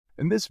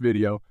In this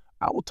video,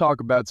 I will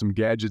talk about some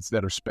gadgets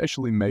that are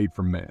specially made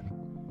for men.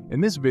 In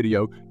this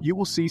video, you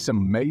will see some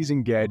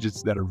amazing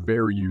gadgets that are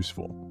very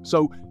useful.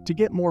 So, to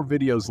get more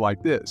videos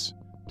like this,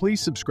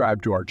 please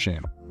subscribe to our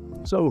channel.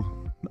 So,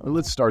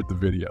 let's start the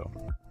video.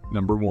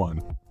 Number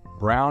 1.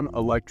 Brown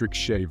electric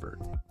shaver.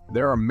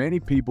 There are many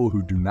people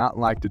who do not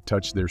like to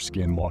touch their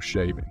skin while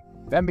shaving.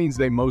 That means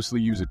they mostly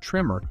use a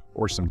trimmer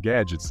or some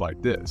gadgets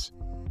like this.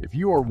 If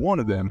you are one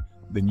of them,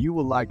 then you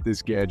will like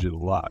this gadget a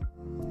lot.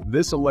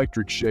 This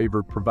electric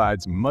shaver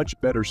provides much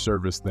better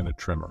service than a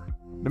trimmer.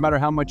 No matter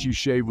how much you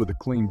shave with a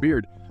clean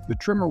beard, the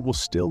trimmer will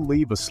still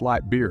leave a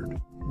slight beard,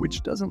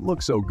 which doesn't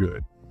look so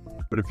good.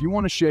 But if you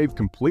want to shave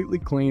completely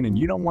clean and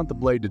you don't want the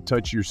blade to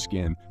touch your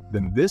skin,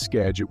 then this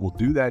gadget will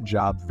do that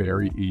job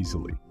very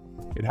easily.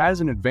 It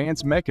has an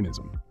advanced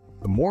mechanism.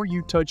 The more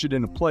you touch it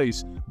in a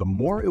place, the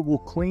more it will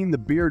clean the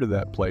beard of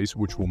that place,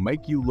 which will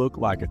make you look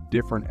like a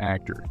different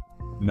actor.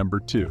 Number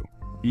 2.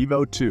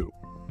 Evo 2.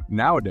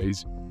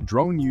 Nowadays,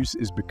 drone use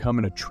is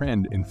becoming a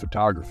trend in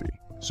photography.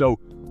 So,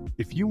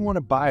 if you want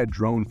to buy a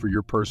drone for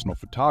your personal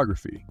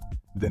photography,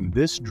 then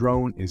this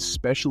drone is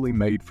specially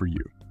made for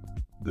you.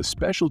 The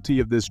specialty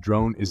of this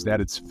drone is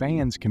that its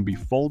fans can be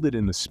folded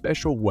in a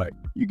special way.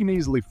 You can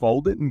easily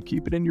fold it and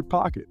keep it in your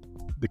pocket.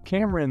 The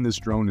camera in this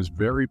drone is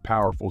very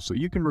powerful, so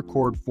you can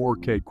record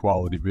 4K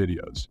quality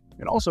videos.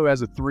 It also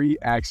has a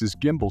 3-axis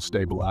gimbal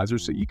stabilizer,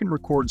 so you can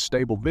record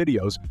stable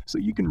videos,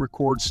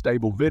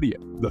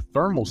 The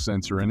thermal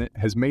sensor in it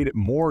has made it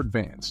more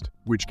advanced,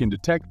 which can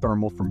detect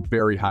thermal from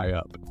very high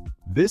up.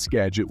 This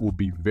gadget will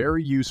be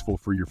very useful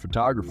for your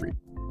photography.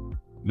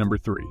 Number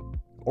 3.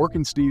 Ork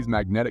 & Steve's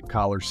magnetic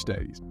collar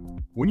stays.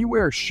 When you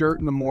wear a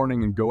shirt in the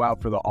morning and go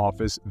out for the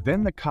office,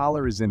 then the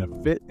collar is in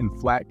a fit and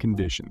flat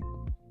condition.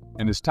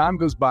 And as time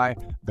goes by,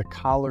 the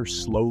collar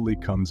slowly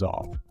comes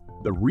off.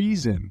 The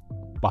reason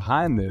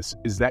behind this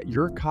is that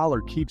your collar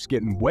keeps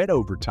getting wet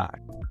over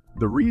time.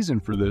 The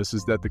reason for this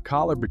is that the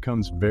collar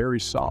becomes very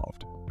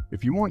soft.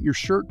 If you want your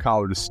shirt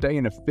collar to stay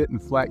in a fit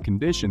and flat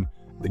condition,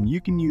 then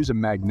you can use a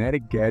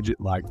magnetic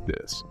gadget like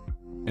this.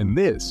 In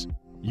this,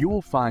 you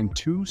will find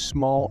 2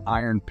 small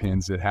iron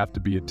pins that have to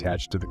be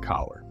attached to the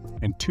collar,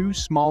 and 2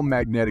 small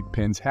magnetic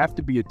pins have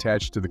to be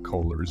attached to the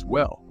collar as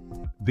well.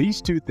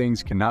 These 2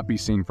 things cannot be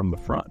seen from the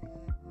front,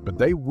 but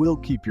they will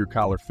keep your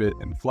collar fit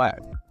and flat.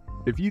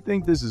 If you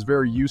think this is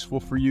very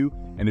useful for you,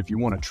 and if you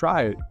want to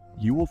try it,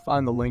 you will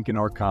find the link in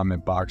our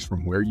comment box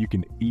from where you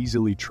can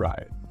easily try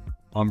it.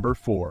 Number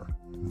 4.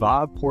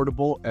 VAV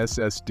Portable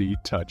SSD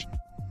Touch.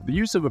 The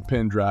use of a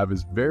pen drive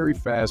is very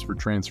fast for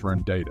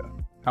transferring data.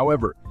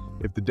 However,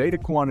 if the data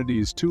quantity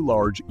is too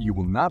large, you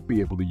will not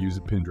be able to use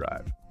a pen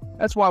drive.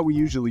 That's why we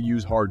usually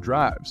use hard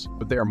drives,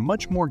 but they are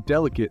much more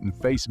delicate and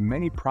face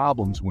many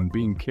problems when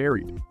being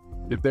carried.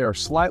 If they are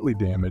slightly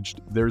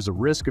damaged, there is a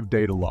risk of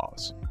data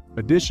loss.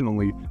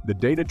 Additionally, the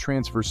data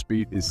transfer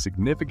speed is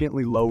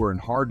significantly lower in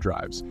hard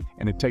drives,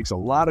 and it takes a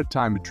lot of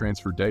time to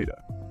transfer data.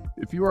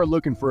 If you are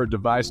looking for a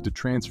device to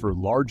transfer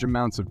large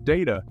amounts of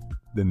data,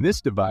 then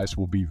this device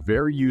will be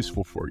very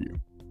useful for you.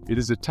 It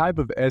is a type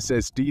of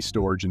SSD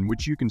storage in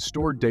which you can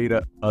store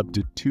data up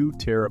to 2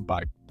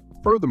 terabytes.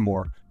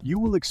 Furthermore, you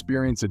will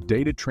experience a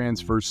data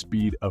transfer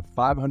speed of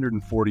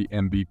 540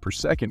 MB per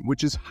second,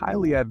 which is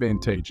highly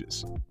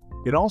advantageous.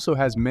 It also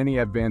has many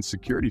advanced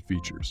security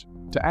features.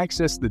 To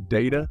access the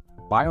data,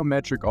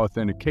 biometric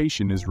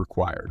authentication is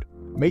required,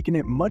 making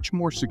it much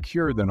more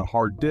secure than a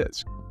hard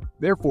disk.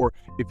 Therefore,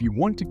 if you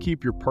want to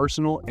keep your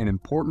personal and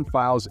important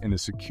files in a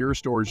secure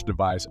storage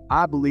device,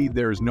 I believe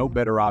there is no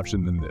better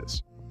option than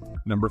this.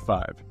 Number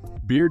 5.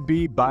 Beard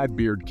Bee by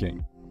Beard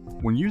King.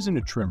 When using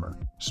a trimmer,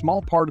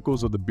 small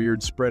particles of the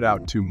beard spread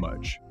out too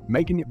much,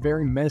 making it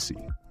very messy.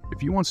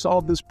 If you want to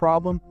solve this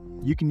problem,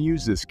 you can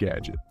use this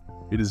gadget.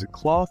 It is a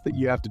cloth that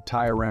you have to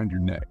tie around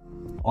your neck.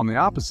 On the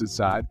opposite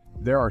side,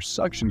 there are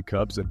suction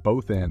cups at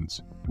both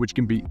ends, which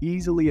can be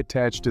easily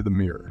attached to the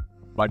mirror.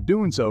 By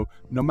doing so,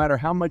 no matter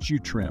how much you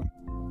trim,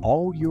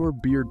 all your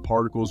beard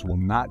particles will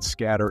not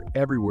scatter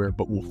everywhere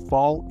but will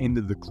fall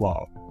into the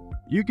cloth.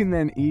 You can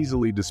then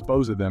easily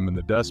dispose of them in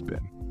the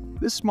dustbin.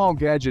 This small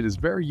gadget is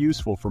very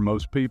useful for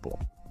most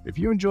people. If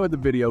you enjoyed the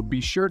video,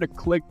 be sure to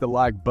click the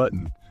like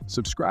button,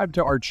 subscribe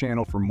to our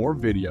channel for more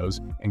videos,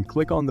 and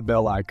click on the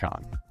bell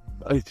icon.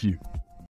 Thank you.